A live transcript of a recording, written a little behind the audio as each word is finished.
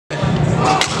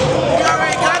You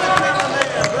already got a cameraman,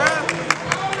 bruh.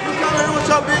 You come in with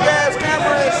your big ass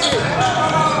camera and shit.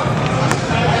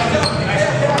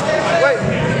 Wait.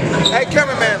 Hey,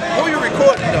 cameraman, who you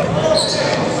recording though?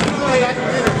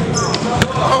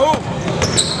 Oh, who?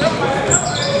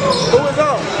 Who is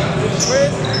on?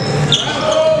 Chris?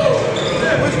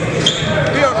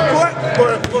 Be on the court?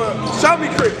 Show me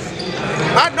Chris.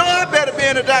 I know I better be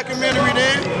in a documentary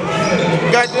then.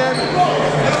 Goddamn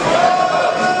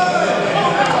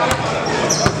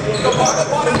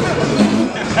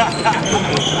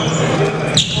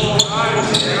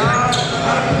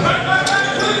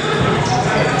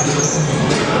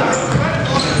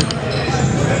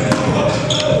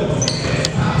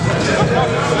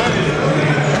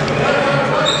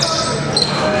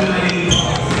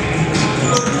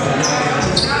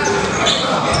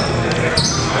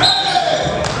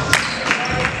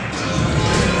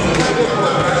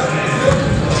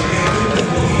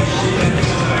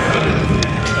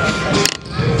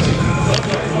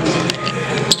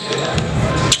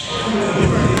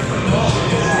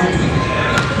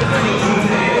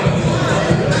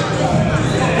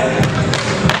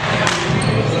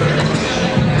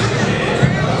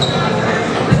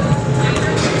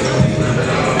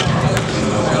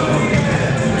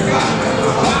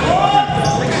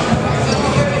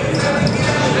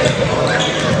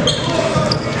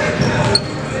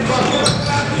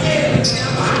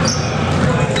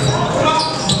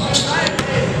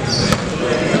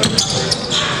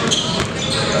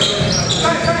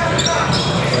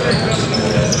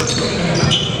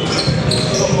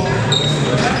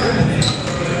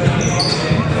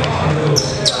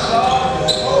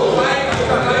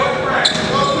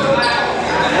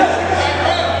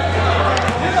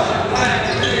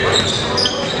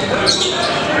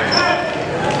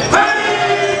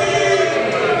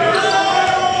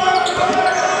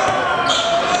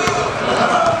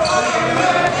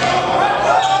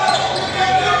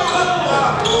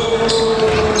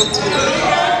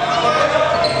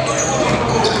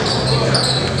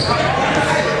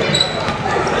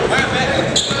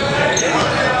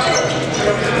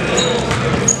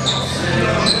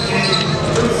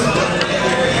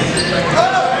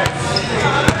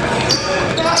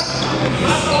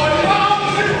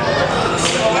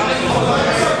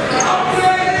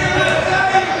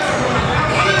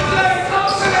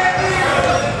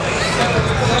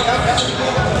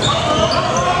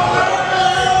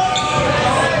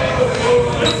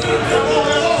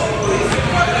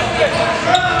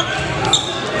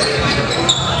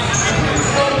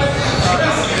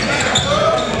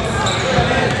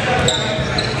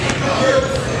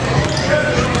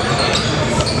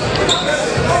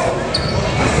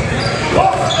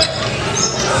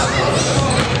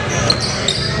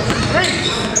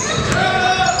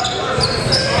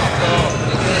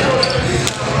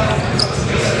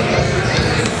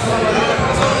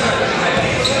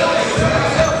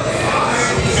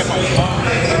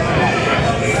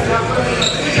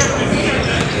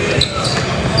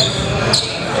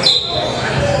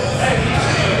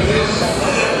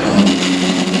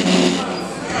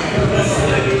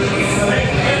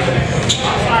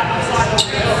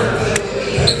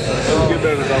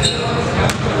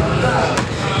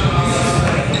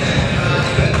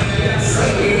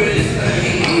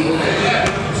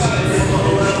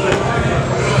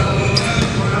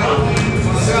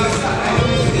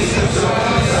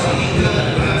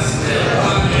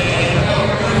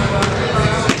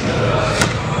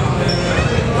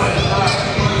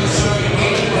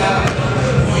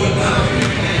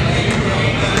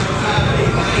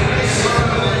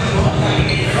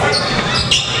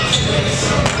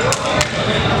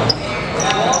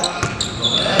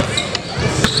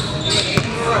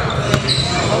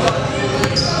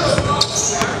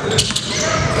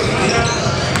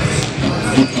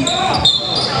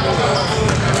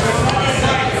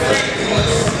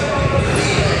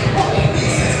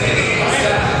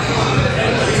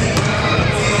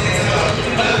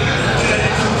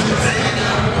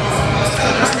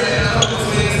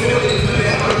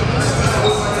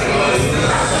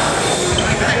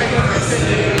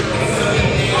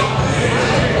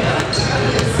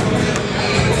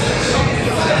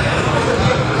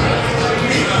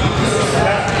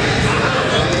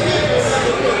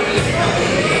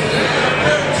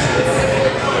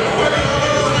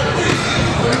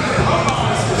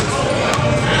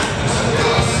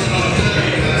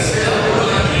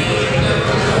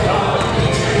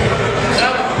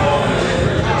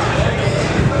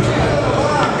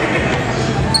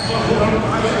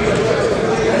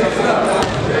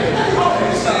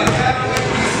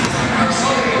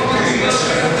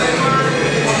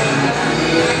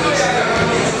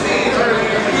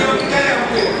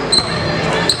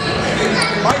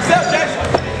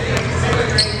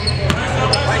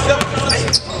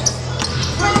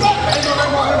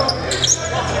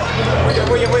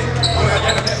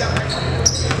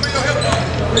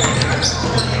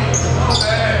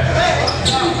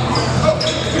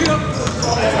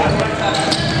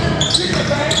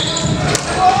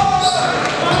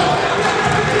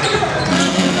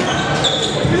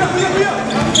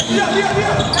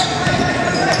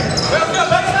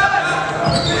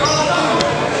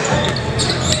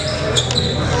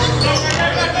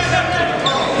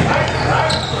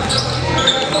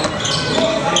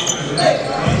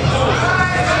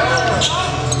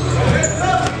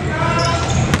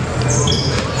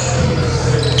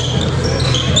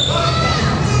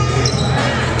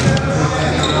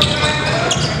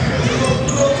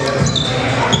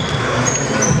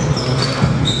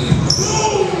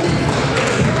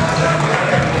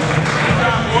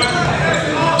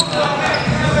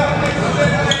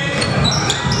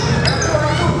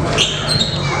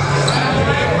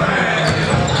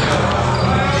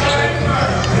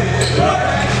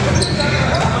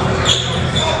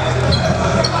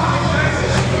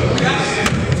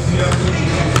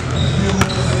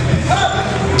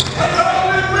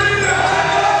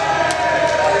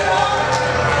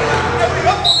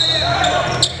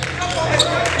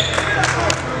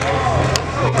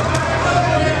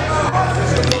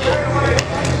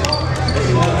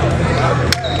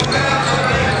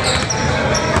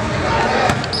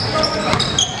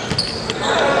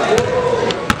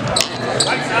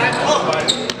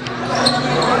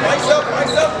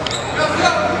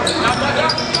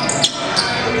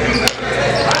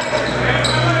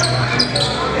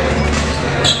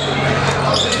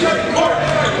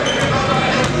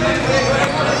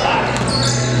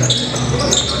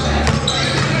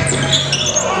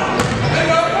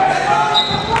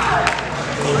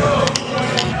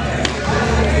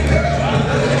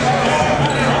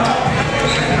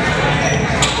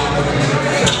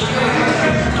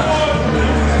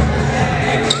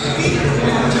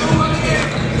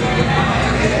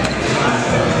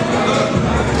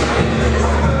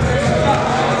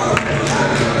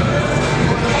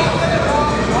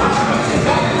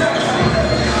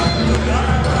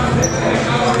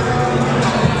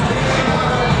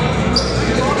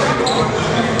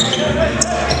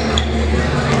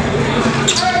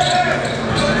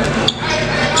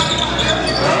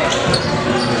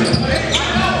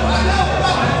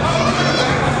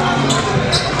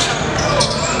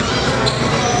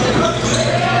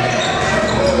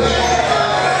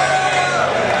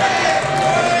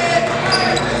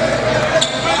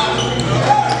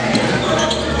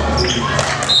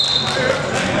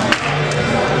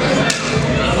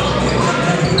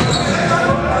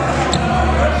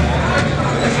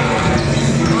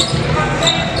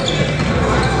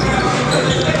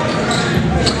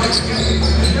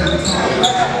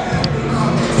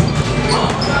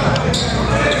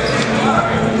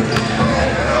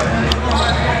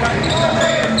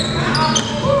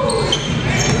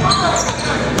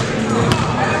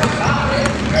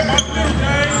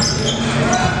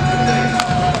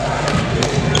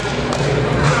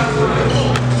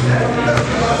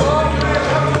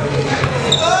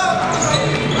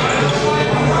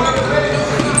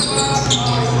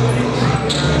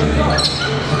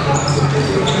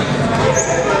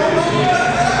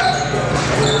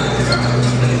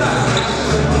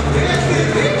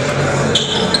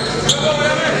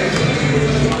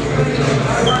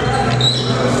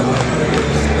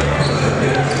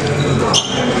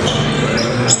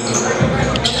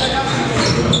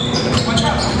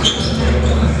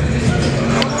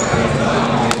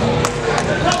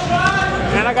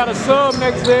sub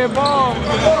next to that ball.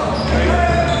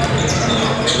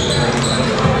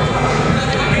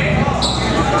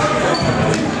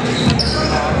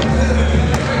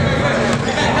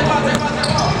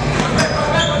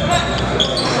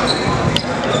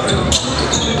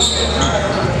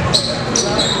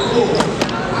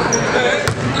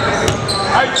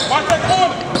 Hey, watch that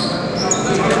corner.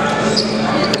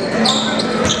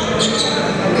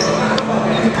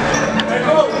 Hey,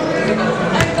 go.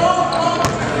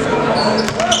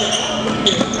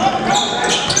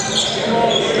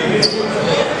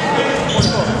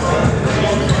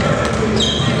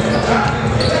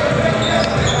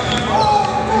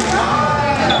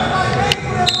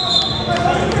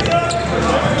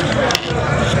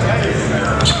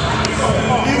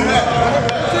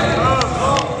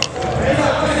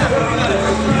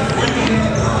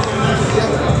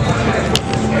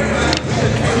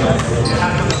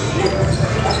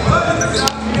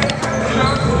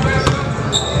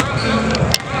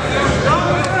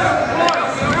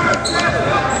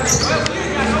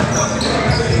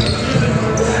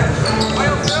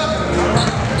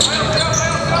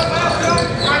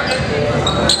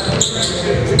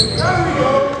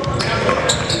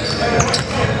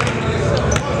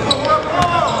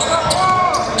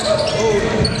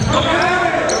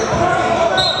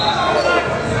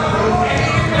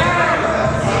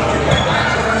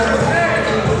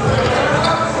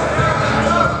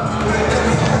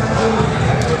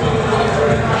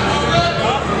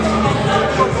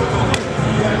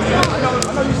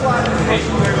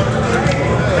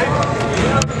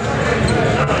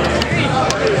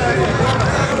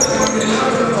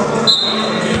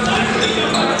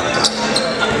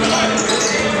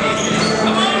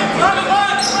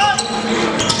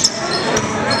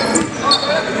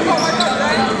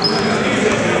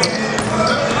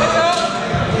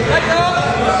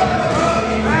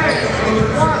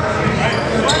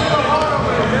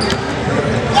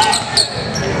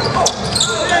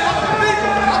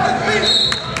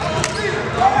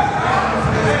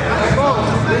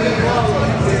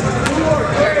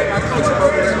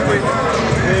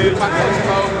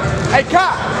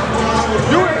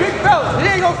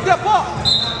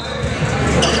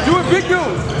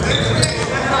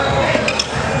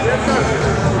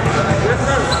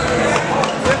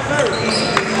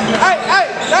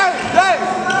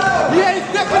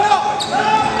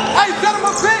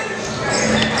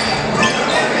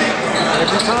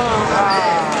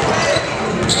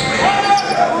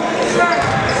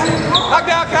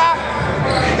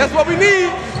 That's what we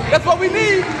need. That's what we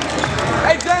need.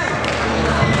 Hey, James.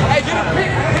 Hey, get a pick.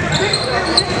 Get a pick.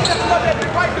 That's what that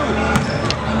big white dude.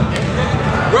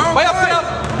 By yourself.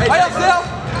 By yourself.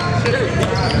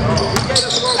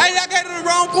 Hey, y'all gave it the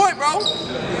wrong point, bro.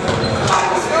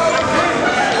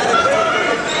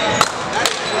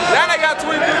 Now they got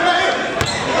 20 people.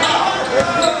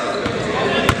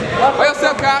 By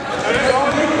yourself, Kyle.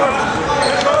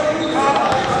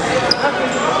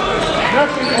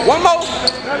 One more.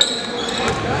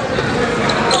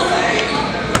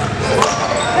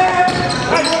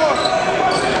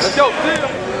 Let's go, Phil.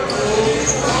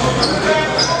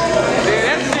 Yeah,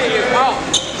 that shit is off.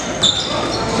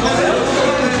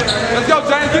 Let's go,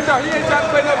 James. Get there. He ain't trying to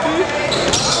play no D.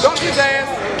 Don't get his ass.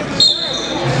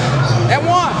 At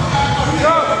one.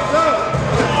 Go, go.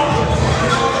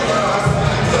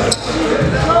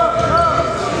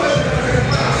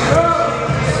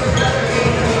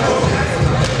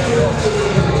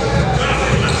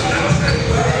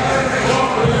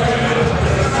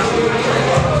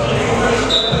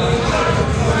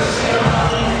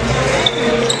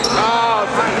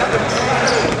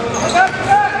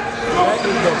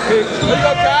 Here you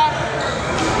go, Kyle.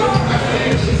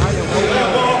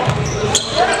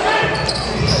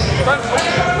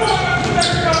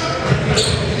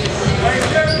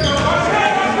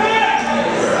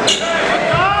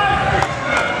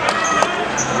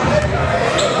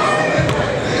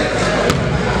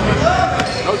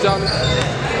 No, Johnny.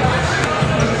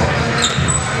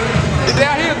 Get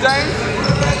down here, James.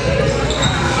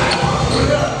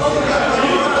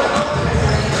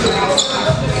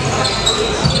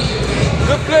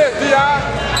 Good play, D.I.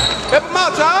 Help him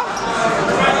out, y'all.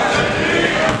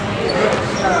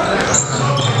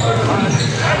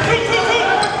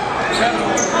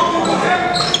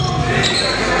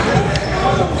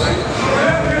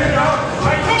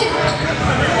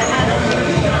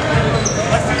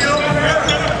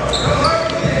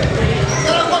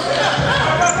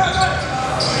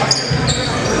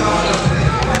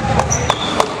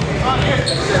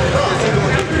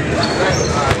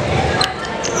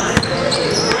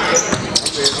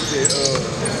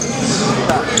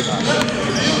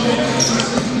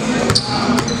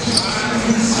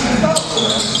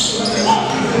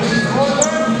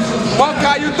 What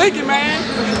guy you thinking, man?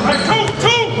 Two.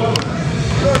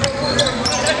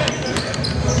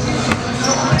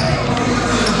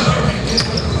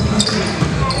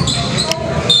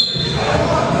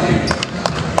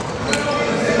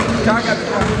 I got the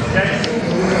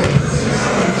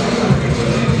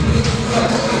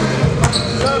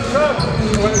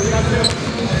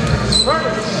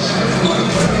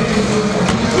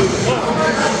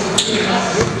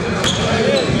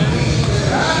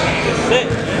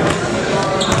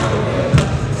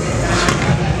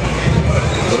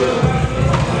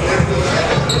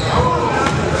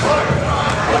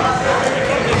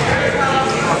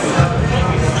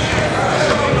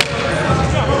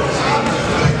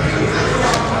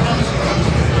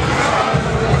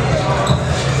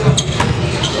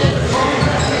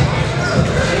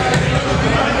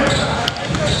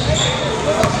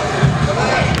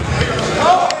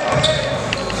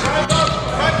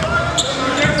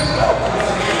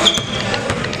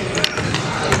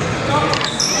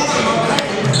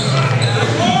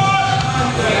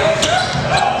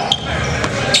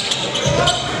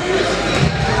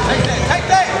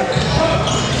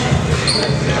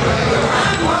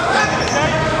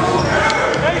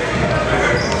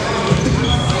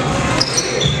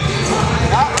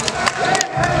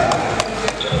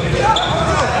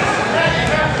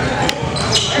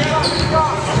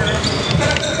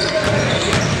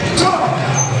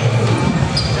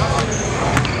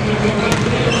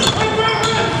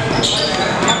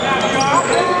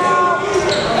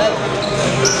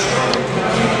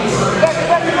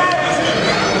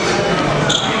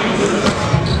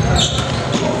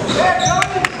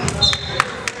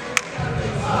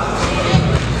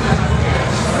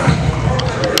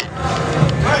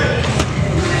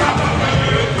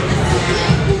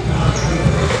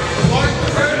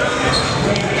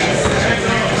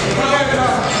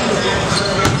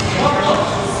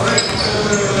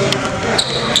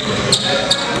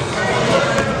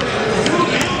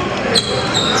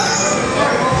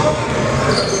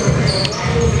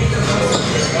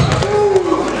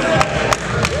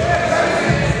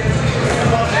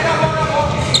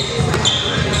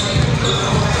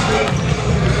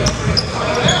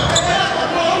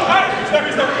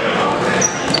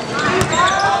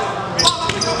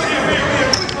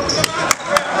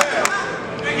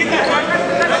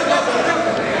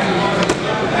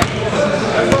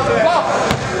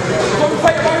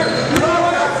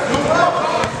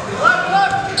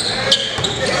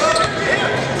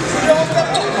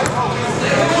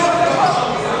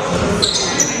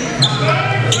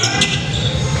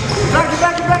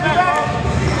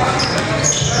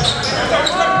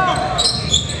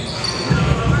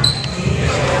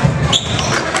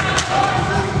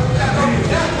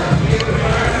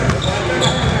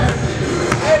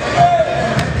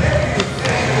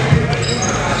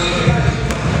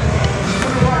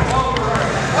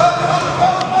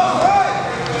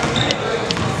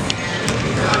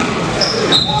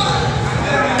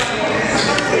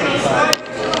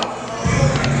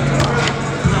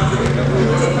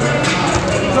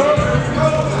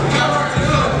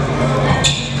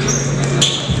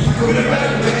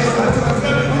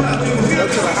Go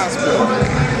to the hospital.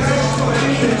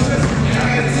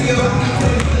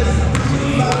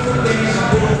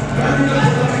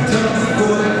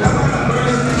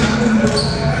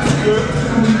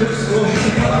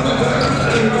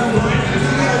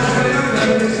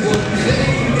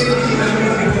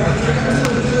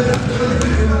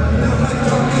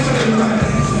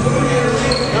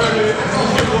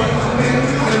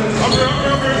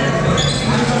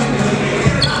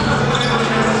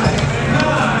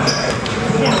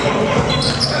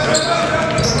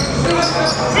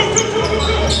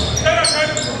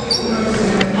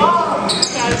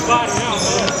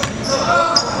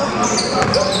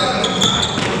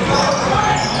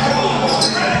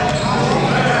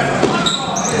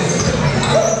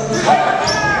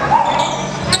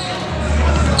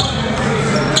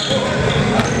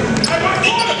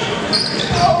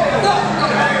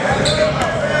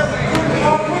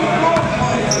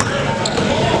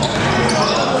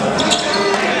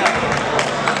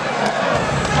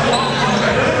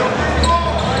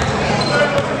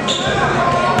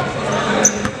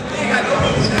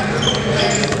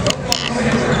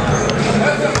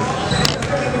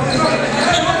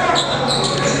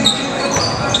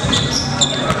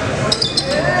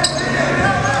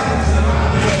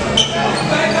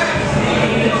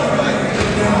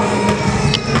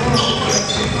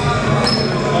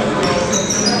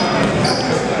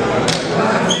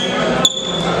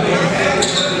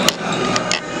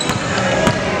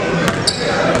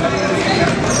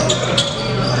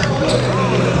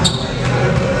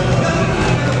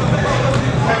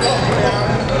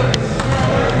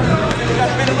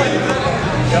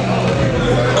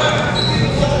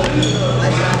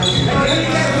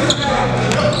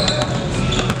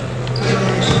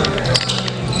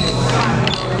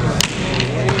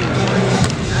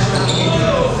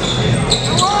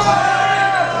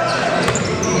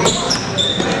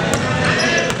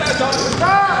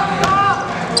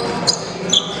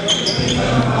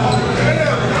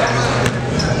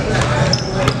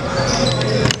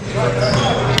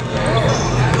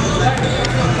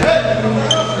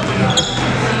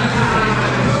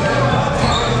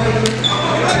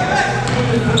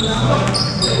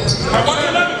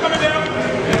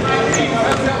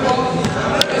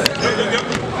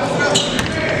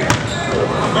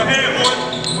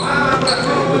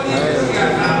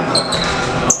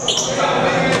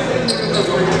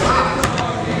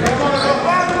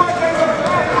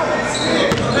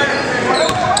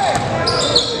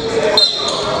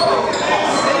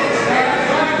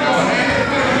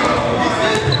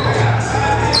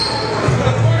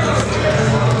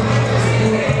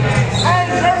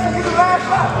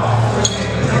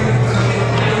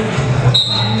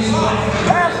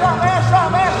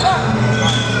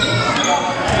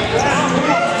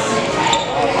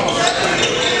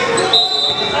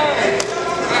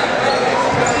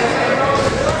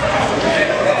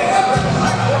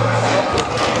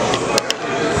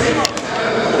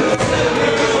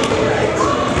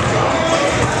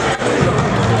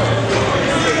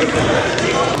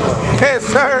 Yes,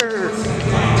 sir.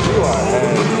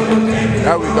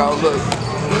 There we go, look.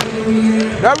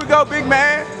 There we go, big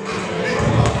man.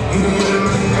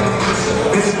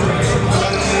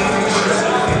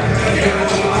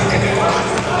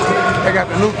 They got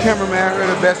the new cameraman,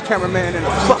 they're the best cameraman in the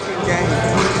fucking game.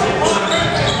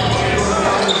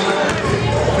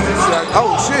 Like,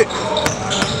 oh shit.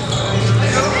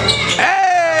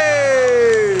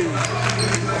 Hey!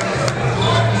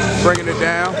 Bringing it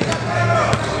down.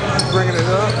 Bringing it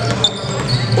up.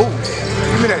 Ooh,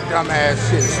 give me that dumbass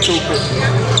shit, stupid.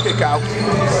 Kick out.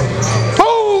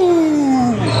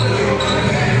 Boom!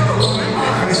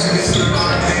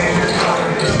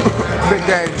 Big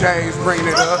Game James bringing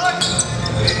it up.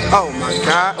 Oh my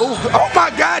God. Ooh, oh my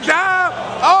God, down!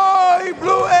 Oh, he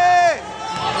blew it!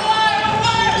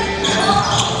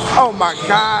 Oh my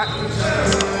God.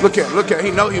 Look at,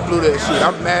 he know he blew that shit.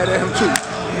 I'm mad at him too.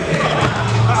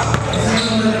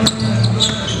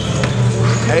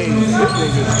 Hey, this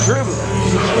nigga's dribbling.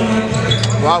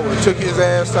 Well, I would've took his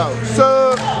ass out.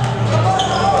 Sup?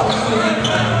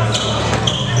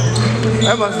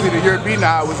 That must be the year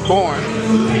B9 was born.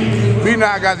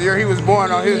 B9 got the year he was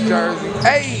born on his jersey.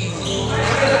 Hey!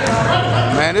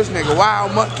 Man, this nigga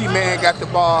Wild Monkey Man got the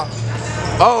ball.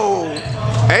 Oh!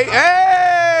 Hey,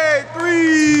 hey!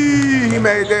 3! He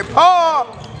made that paw!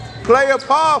 Player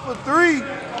paw for 3.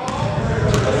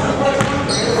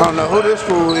 I don't know who this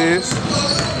fool is.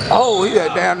 Oh, he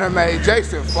got down there made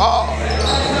Jason fall.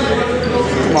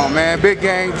 Come on, man. Big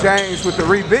Game James with the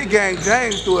Big Game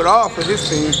James do it all for his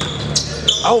team.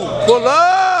 Oh, pull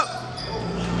up!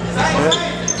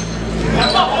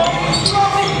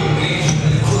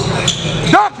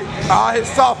 Dunk it! Oh, his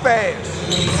soft ass.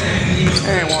 He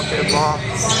ain't want that ball.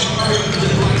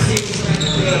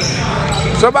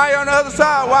 Somebody on the other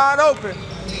side wide open.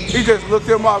 He just looked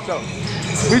him off though.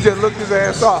 He just looked his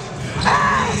ass off.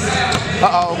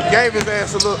 Uh-oh, gave his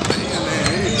ass a look.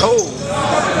 Oh.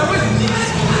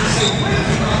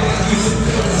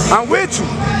 I'm with you.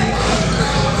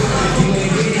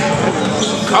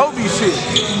 Kobe shit.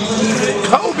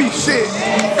 Kobe shit.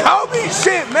 Kobe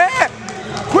shit, man.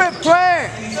 Quit playing.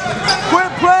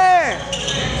 Quit playing.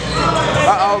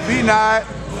 Uh-oh, B9.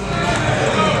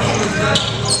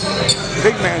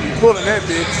 Big man be pulling that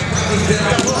bitch.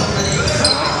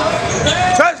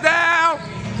 Touchdown!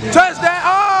 Touchdown!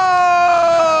 Oh!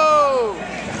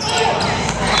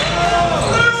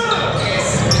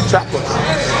 Chopper.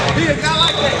 He is not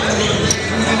like that.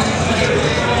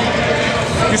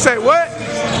 You say what?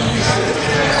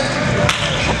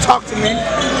 Talk to me.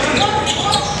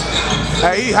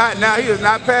 Hey, he hot now. He is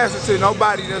not passing to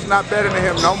nobody that's not better than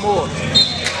him no more.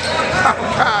 Oh,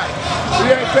 God. He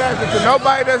ain't passing to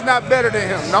nobody that's not better than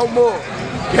him no more.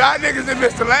 Y'all niggas done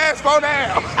missed the last 4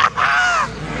 down.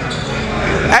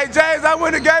 Hey, James, I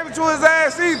wouldn't have gave it to his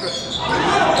ass either.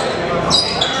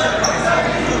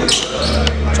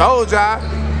 Told y'all.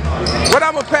 What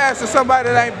I'm going to pass to somebody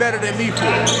that ain't better than me for?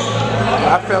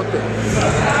 I felt it.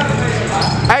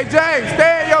 Hey, James,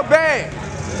 stay in your bag.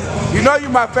 You know you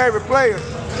my favorite player.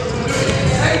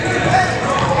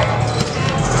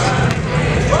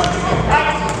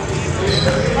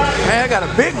 Man, I got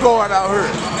a big guard out here.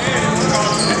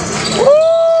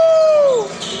 Woo!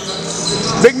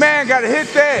 Big man got to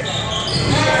hit that.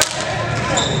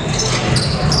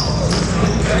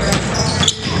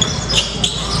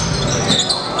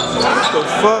 What the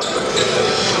fuck?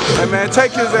 Hey man,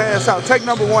 take his ass out. Take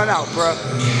number 1 out, bro.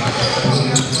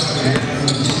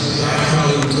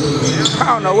 I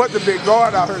don't know what the big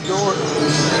guard out here doing.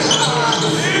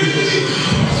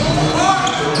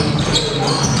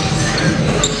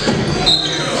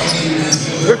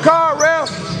 Good call, ref.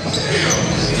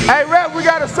 Hey, ref, we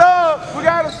got a sub. We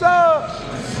got a sub.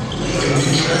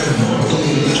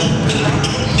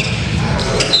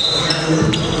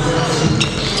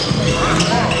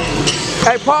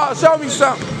 Hey, Paul, show me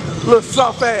something. Little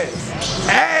soft ass.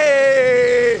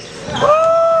 Hey! Woo!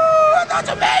 I thought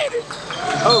you made it.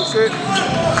 Oh, shit.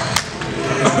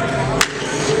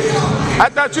 I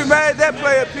thought you made that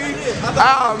player, Pete.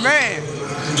 Oh, man.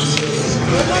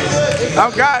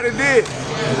 I'm glad it did.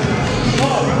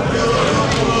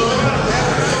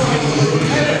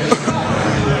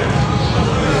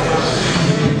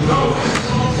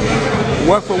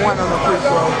 One for one on the free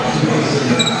throw.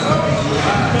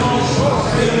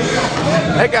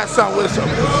 They got something with some.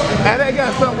 Hey, they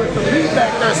got something with some heat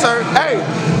back there, sir. Hey.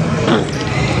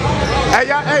 Hey,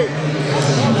 y'all, hey.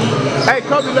 Hey,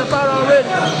 Kobe left out already.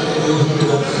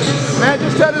 Man,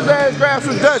 just tell his ass grab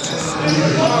some Dutchess.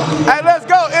 Hey, let's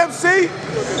go, MC.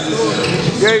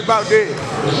 Yeah, he about dead.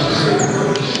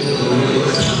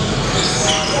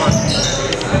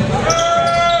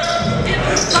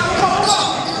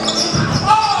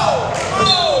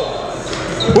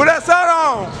 Who that shot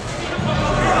on?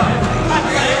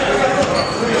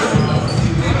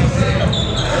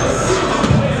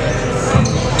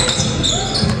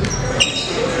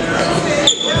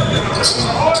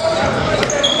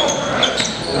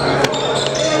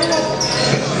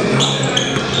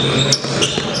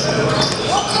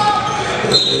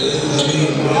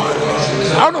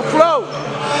 On the floor.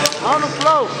 On the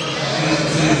floor.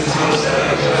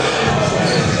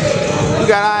 We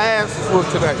got our asses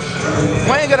whooped today.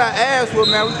 We ain't got our ass whooped,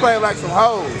 man. We play like some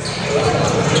hoes.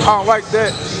 I don't like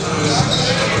that.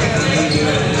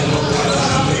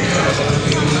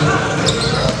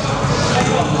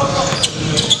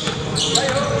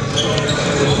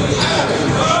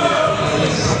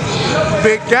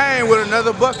 Big game with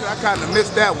another bucket. I kind of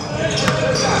missed that one.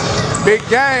 Big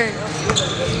game.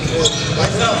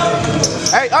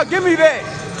 Hey, oh, give me that.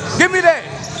 Give me that.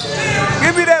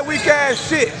 Give me that weak ass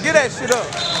shit. Get that shit up.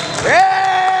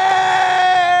 Hey!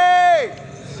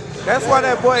 That's why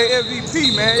that boy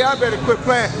MVP, man. Y'all better quit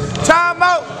playing. Time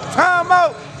out. Time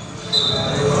out.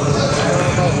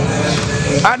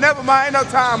 Never mind. Ain't no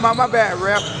time out. My bad,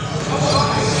 ref.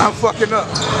 I'm fucking up.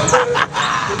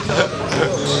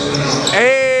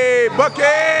 Hey,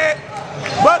 bucket.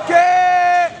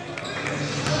 Bucket.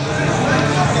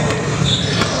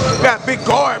 Got big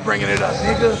guard bringing it up,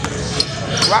 nigga.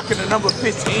 Rocking the number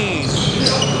 15.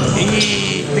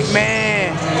 Hey, big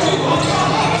man.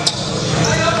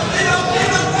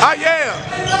 Oh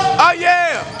yeah. Oh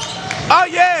yeah. Oh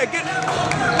yeah. Get.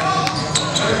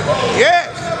 Yes.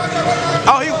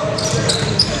 Oh he.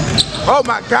 Oh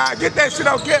my God. Get that shit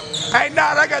on camera. Hey,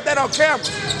 nah, I got that on camera.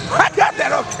 I got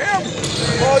that on camera.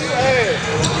 Oh, you ass.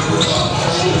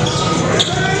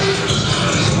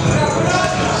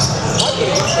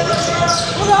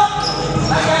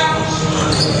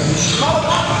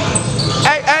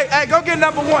 Hey, go get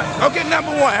number one. Go get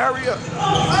number one. Hurry up.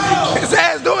 His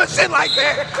ass doing shit like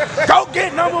that. Go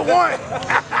get number one.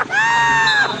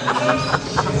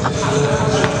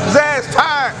 His ass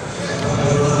tired.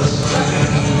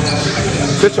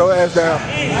 Sit your ass down.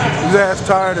 His ass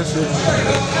tired of shit.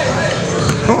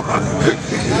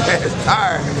 His ass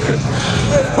tired.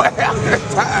 Well, he's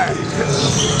tired.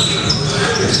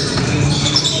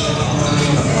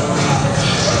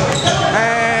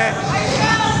 And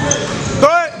go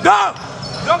ahead, dunk!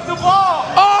 Dunk the ball!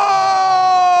 Oh!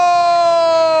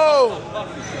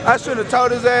 I should have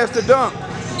told his ass to dunk.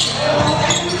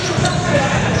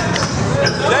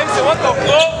 Jason, what the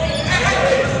fuck?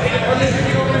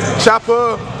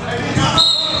 Chopper.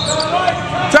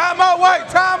 Time out, wait,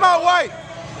 time out, wait.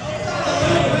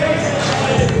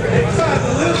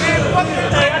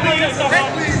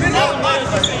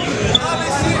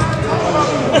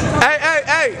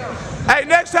 Hey,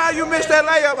 next time you miss that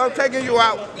layup, I'm taking you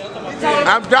out.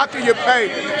 I'm docking your pay.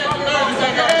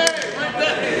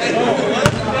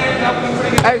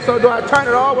 Hey, so do I turn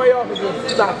it all the way off or just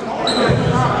stop it?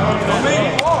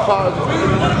 Pause.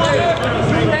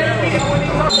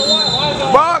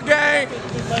 Ball game.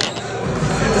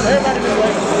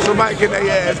 Somebody get their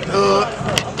ass dug.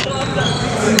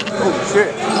 Oh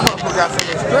shit. Motherfucker got some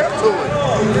strength to it.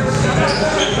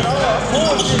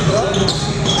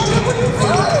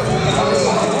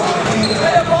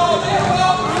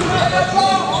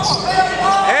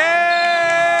 Hey!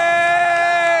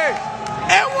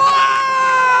 And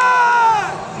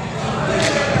one!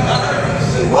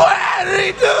 What did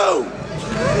he do?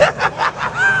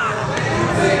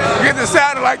 Get the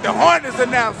sounding like the Hornets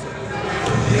announcer.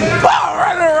 Ball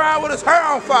running around with his hair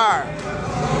on fire.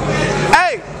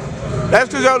 Hey, that's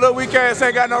because your little weak ass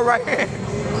ain't got no right hand.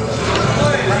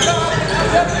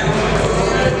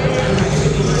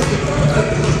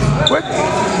 What?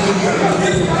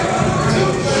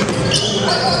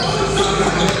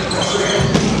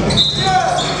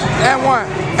 And one.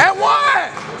 And one!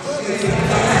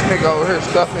 Nigga over here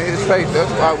stuffing his face.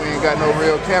 That's why we ain't got no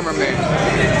real cameraman.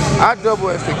 I double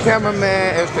as the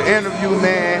cameraman, as the interview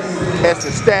man, as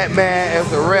the stat man, as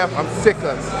the ref. I'm sick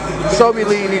of it. Sobe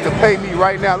Lee need to pay me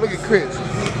right now. Look at Chris.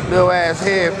 Little ass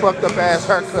head, fucked up ass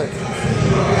haircut.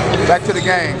 Back to the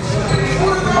game.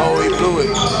 Oh, he blew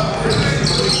it.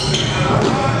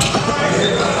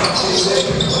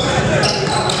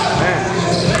 Man.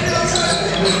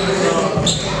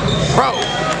 Bro,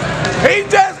 he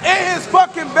just in his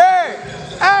fucking bag.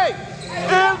 Hey,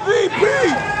 MVP.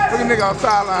 Look at nigga on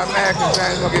sideline mad because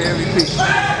James gonna get MVP.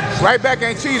 Right back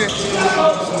ain't cheating.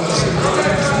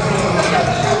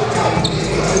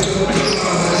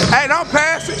 Hey, don't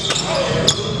pass it.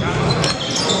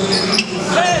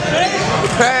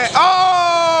 Pass.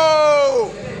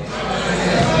 Oh!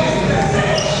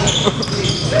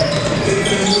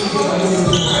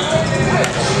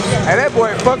 Hey, that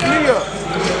boy fucked me up.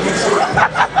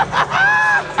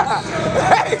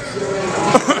 Hey!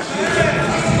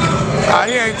 Nah,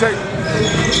 he ain't taking.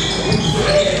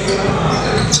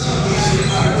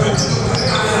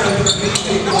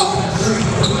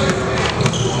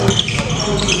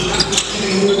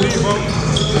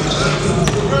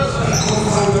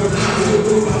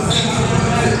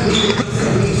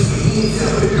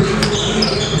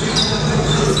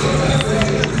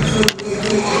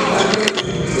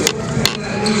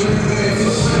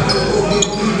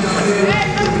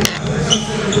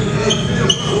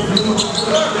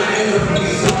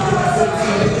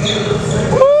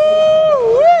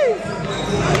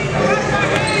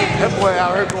 That boy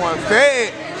out here going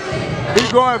fed.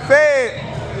 He's going fed.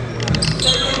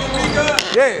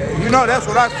 Yeah, you know that's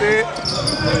what I said.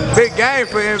 Big game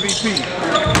for MVP.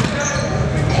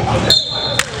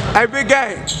 Hey, big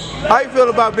game. How you feel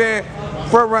about being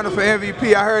front runner for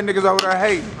MVP? I heard niggas over there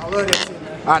hating. I love that shit.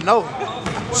 I know.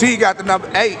 She got the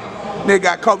number 8. Nigga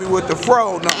got Kobe with the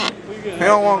fro number. He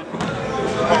don't want.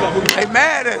 They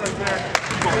mad at him.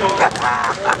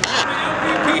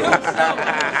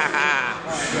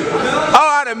 Oh,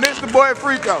 I done missed the boy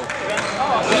free throw.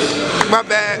 My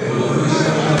bad.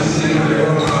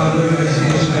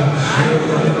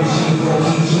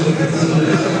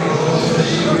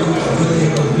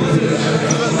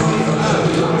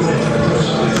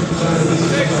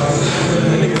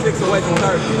 That nigga 6 away from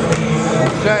 30.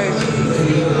 Okay.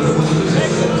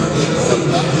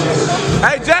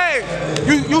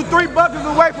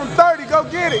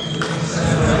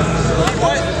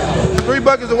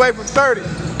 buckets away from 30.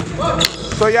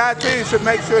 So y'all team should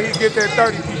make sure he get that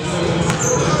 30 piece.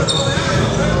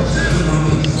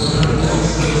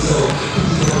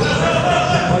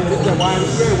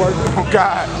 Oh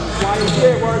God.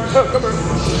 Come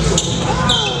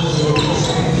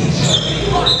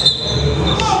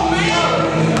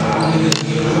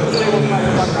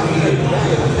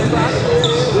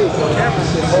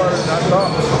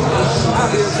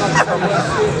here.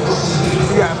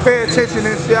 You gotta pay attention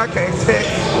and shit. I can't text.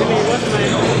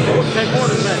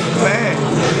 Man.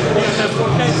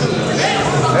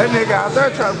 That nigga out there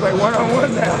trying to play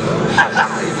one-on-one now.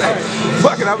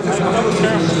 Fuck it, I was just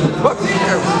fuck the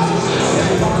camera.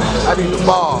 I need the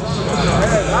ball.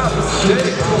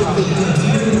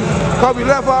 Kobe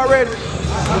left already.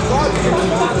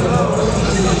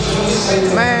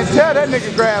 Man, tell that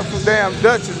nigga grab some damn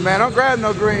Dutchess, man. Don't grab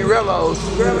no green Rellos.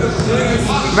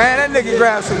 Man, that nigga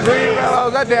grab some green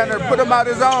Rellos. I down there put him out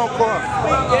his own car.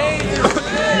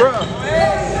 Bruh,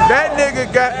 that nigga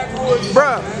got,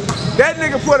 bruh, that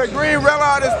nigga put a green Rello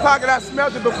out his pocket. I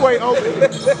smelled it before he opened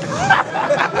it.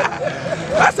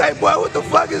 I say, boy, what the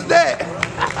fuck is that?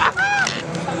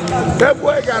 That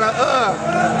boy got a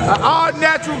all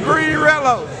natural green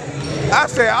Rello. I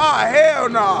said, oh, hell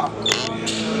no. Nah.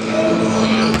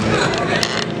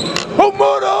 Who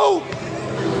moved who?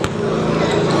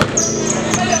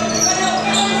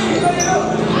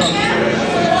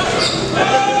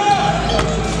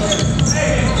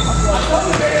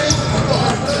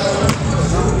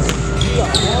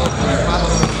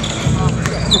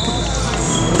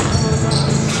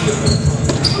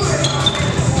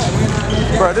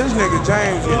 Bro, this nigga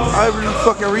James get every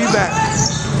fucking rebound.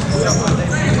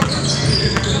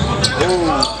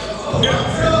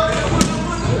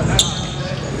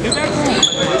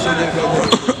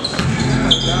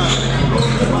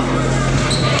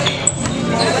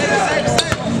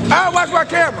 I'll watch my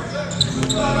camera.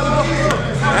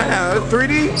 Damn,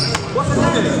 3D.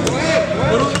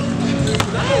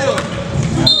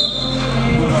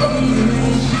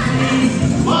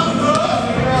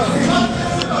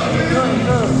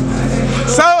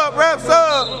 Sub, rep,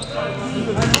 sub.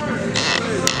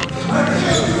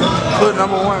 Put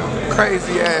number one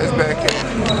crazy ass back in.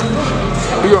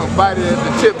 You gonna bite it at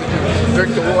the tip and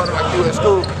drink the water like you at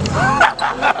school.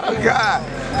 Oh God.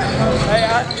 Hey,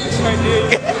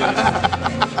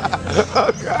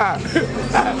 Oh God.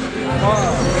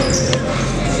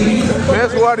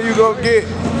 Best water you gonna get.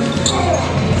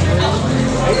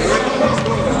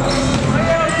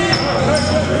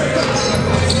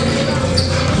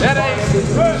 That ain't.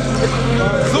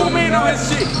 Zoom in on his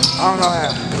shit. I don't know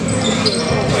how.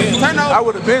 Turn over. I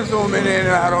would have been zooming in and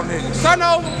out on this. Turn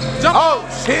over. Jump. Oh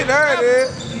shit, there it is.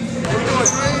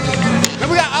 And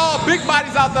we got all big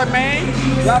bodies out there, man.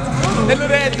 That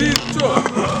little ass diesel truck.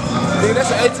 Dude,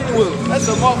 that's an 18-wheeler. That's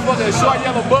a motherfucking short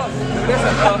yellow bus. That's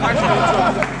an ice cream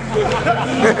truck.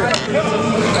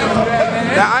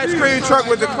 The ice cream truck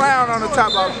with the clown on the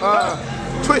top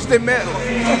of Twisted Metal.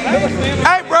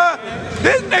 Hey, bro,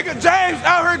 this nigga James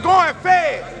out here going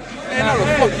fast. Man, no, the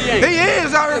fuck he ain't. He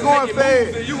is out here going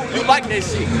fast. You like that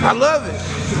shit. I love it.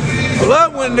 I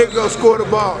love when a nigga go score the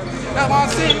ball. That's what I'm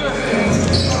saying.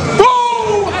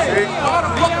 Boom! Hey, all the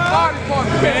fucking party,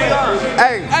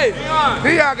 man. Hey,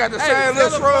 Dion got the same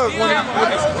little shrug.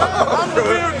 I'm the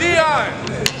real Dion.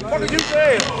 What did you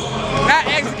say? Now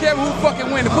ask Kevin who fucking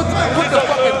win. Put the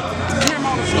fucking camera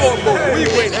on the scoreboard. We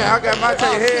win. Hey, I got my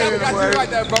take head in the I got way. you right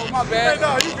there, bro. My bad.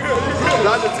 No, you good.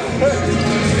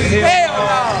 Hell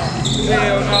no.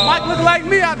 Hell no. Mike look like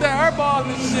me out there,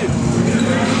 airballing and shit.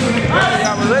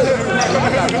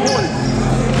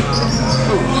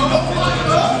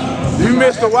 You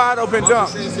missed a wide open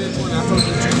dunk.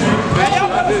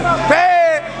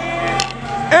 Pad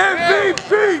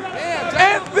MVP!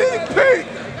 MVP!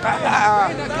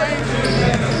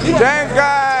 James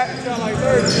got,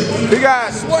 he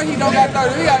got What he don't got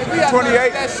 30? He got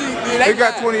 28. That shit, He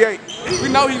got 28. We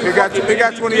know he He got 28. He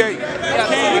got 28.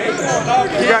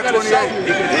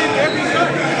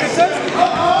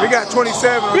 We got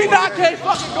 27. We not can't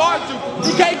fucking guard you.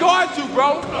 He can't guard you,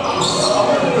 bro.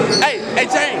 Hey,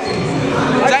 James.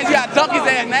 James, you got to dunk his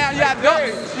ass now. You got to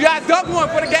dunk. You got to dunk one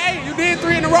for the game. You did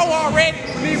 3 in a row already.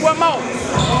 You need one more.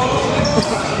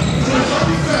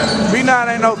 B9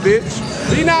 ain't no bitch.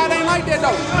 B9 ain't like that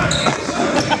though.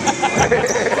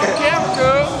 Fuck camera,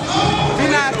 girl.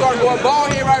 B9 started going ball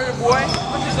here right here, boy.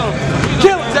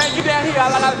 Kill him, James. Get down here.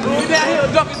 Get down here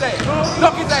and dunk his ass.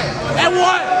 Dunk his ass. And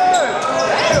one.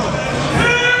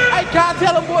 Hey, can I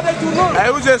tell him, boy, that 2 look. Hey,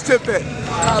 who just tipped that?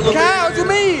 Kyle, what you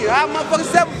mean? I'm a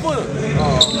motherfucking 7-footer.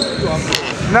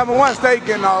 Number one, stay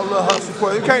getting all little hustle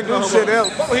for it. You can't do shit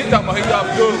else. What he talking about? He got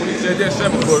good when he said that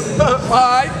 7-footer.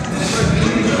 Alright.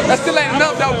 That still ain't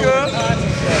enough though, cuz.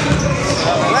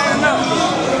 Ain't enough.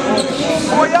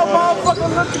 Boy, y'all motherfucker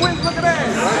look twins, look at that.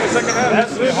 Second half,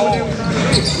 that's it.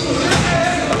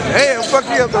 Hell, fuck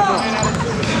you up though.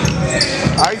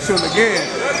 I shoot again.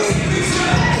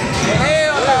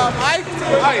 Hell no, Mike.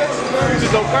 Hey, you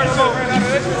just don't cut him off. Ran out of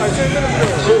that shit like 10 minutes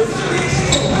ago.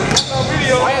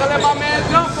 I ain't gonna let my man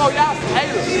jump for y'all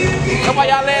haters. That's why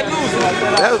y'all let loose like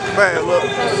that. That was bad, look.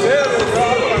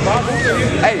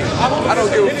 Hey, I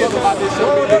don't give a fuck about this shit,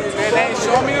 man. They ain't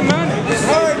showing me the money.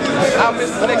 I'll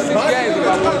miss the next 6 games if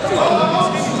I wanted to.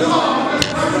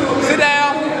 Sit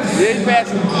down. Yeah, he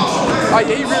passing. Oh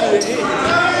yeah, he really hit. I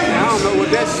don't know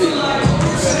what that shit.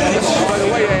 That's right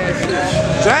away ass shit.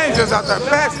 James just out there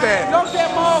past that. Don't that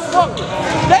motherfucker.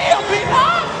 Damn, big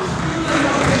dog.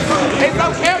 It's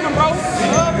no camera, bro.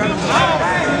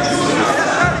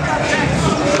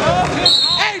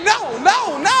 Hey, no,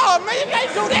 man, you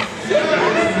can't do that.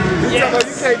 You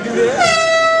can't do that.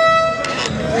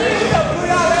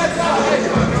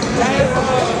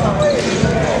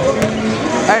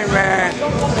 Hey, man.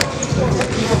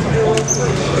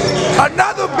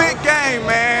 Another big game,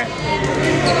 man.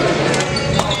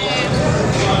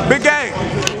 Big game.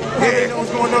 Ain't know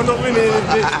what's going on no minute in this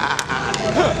bitch.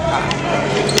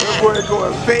 That boy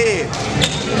going fed.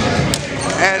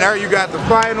 And there you got the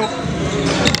final.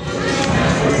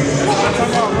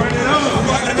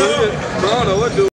 Bro, I don't know what to do.